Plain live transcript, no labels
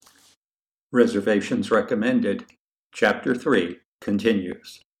Reservations Recommended, Chapter 3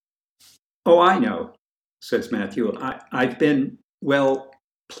 continues. Oh, I know, says Matthew. I've been,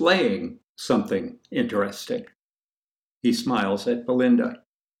 playing something interesting. He smiles at Belinda.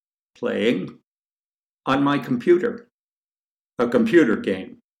 Playing? On my computer. A computer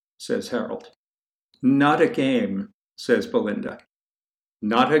game, says Harold. Not a game, says Belinda.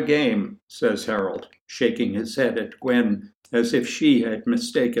 Not a game, says Harold, shaking his head at Gwen as if she had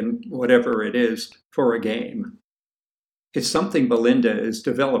mistaken whatever it is for a game. It's something Belinda is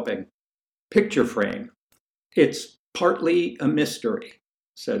developing. Picture frame. It's partly a mystery,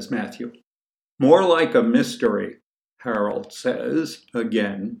 says Matthew. More like a mystery, Harold says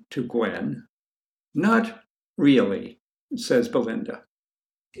again to Gwen. Not really, says Belinda.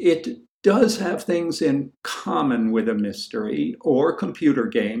 It does have things in common with a mystery or computer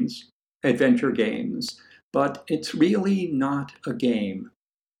games, adventure games, but it's really not a game.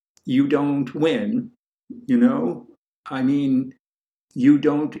 You don't win, you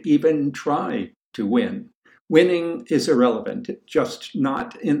don't even try to win. Winning is irrelevant, just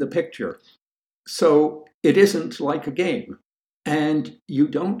not in the picture. So it isn't like a game. And you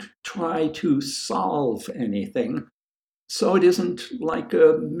don't try to solve anything, so it isn't like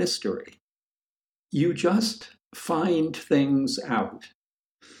a mystery. You just find things out.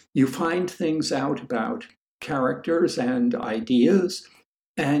 You find things out about characters and ideas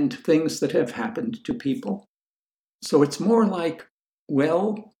and things that have happened to people. So it's more like,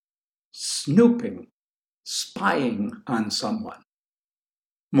 snooping, spying on someone.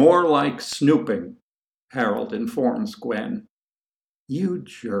 More like snooping, Harold informs Gwen. You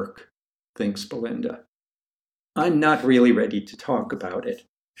jerk, thinks Belinda. I'm not really ready to talk about it,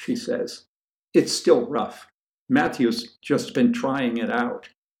 she says. It's still rough. Matthew's just been trying it out.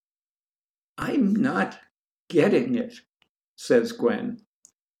 I'm not getting it, says Gwen.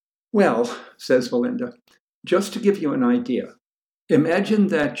 Well, says Belinda, just to give you an idea, imagine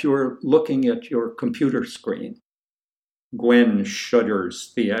that you're looking at your computer screen. Gwen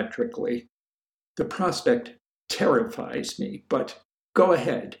shudders theatrically. The prospect terrifies me, but go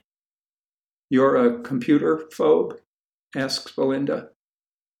ahead. You're a computer phobe? Asks Belinda.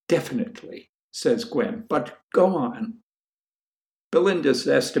 Definitely, says Gwen, but go on. Belinda's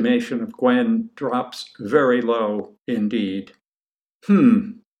estimation of Gwen drops very low indeed.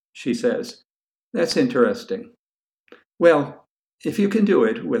 She says. That's interesting. Well, if you can do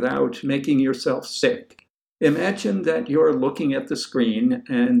it without making yourself sick, imagine that you're looking at the screen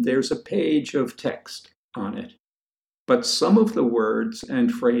and there's a page of text on it. But some of the words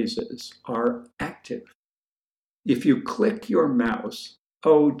and phrases are active. If you click your mouse,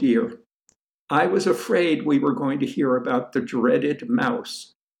 oh dear, I was afraid we were going to hear about the dreaded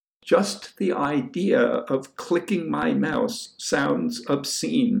mouse. Just the idea of clicking my mouse sounds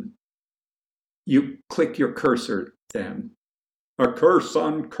obscene. You click your cursor then. A curse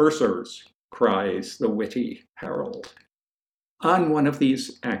on cursors, cries the witty Harold. On one of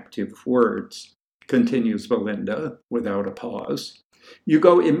these active words, continues Belinda without a pause, you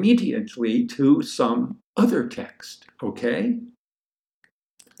go immediately to some other text, okay?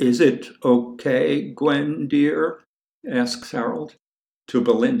 Is it okay, Gwen, dear? Asks Harold. To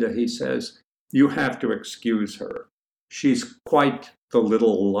Belinda, he says, you have to excuse her. She's quite the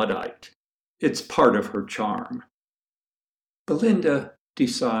little Luddite. It's part of her charm. Belinda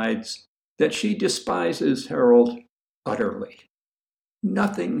decides that she despises Harold utterly.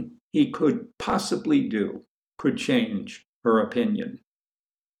 Nothing he could possibly do could change her opinion.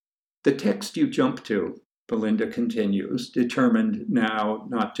 The text you jump to, Belinda continues, determined now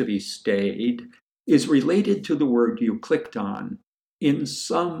not to be stayed, is related to the word you clicked on in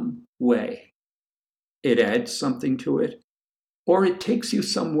some way. It adds something to it, or it takes you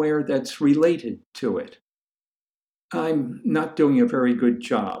somewhere that's related to it. I'm not doing a very good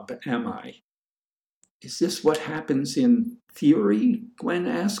job, am I? Is this what happens in theory, Gwen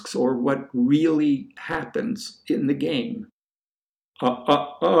asks, or what really happens in the game?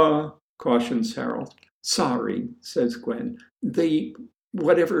 Cautions Harold. Sorry, says Gwen.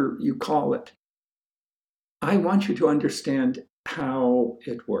 Whatever you call it. I want you to understand how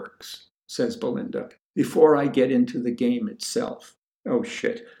it works, says Belinda, before I get into the game itself. Oh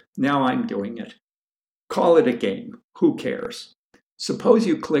shit, now I'm doing it. Call it a game, who cares? Suppose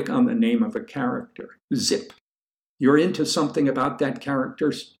you click on the name of a character, Zip. You're into something about that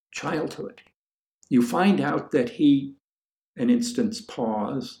character's childhood. You find out that he, an instant's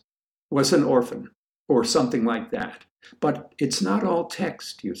pause, was an orphan, or something like that. But it's not all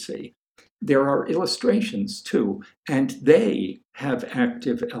text, you see. There are illustrations, too, and they have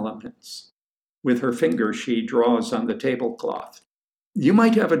active elements. With her finger, she draws on the tablecloth. You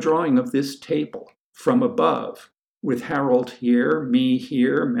might have a drawing of this table from above, with Harold here, me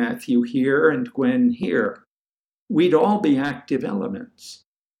here, Matthew here, and Gwen here. We'd all be active elements.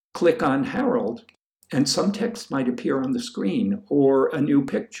 Click on Harold, and some text might appear on the screen, or a new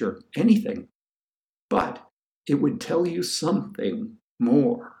picture, anything. But it would tell you something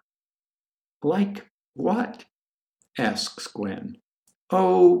more. Like what? Asks Gwen.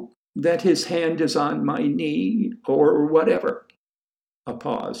 Oh, that his hand is on my knee, or whatever. A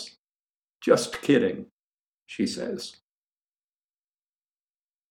pause. Just kidding, she says.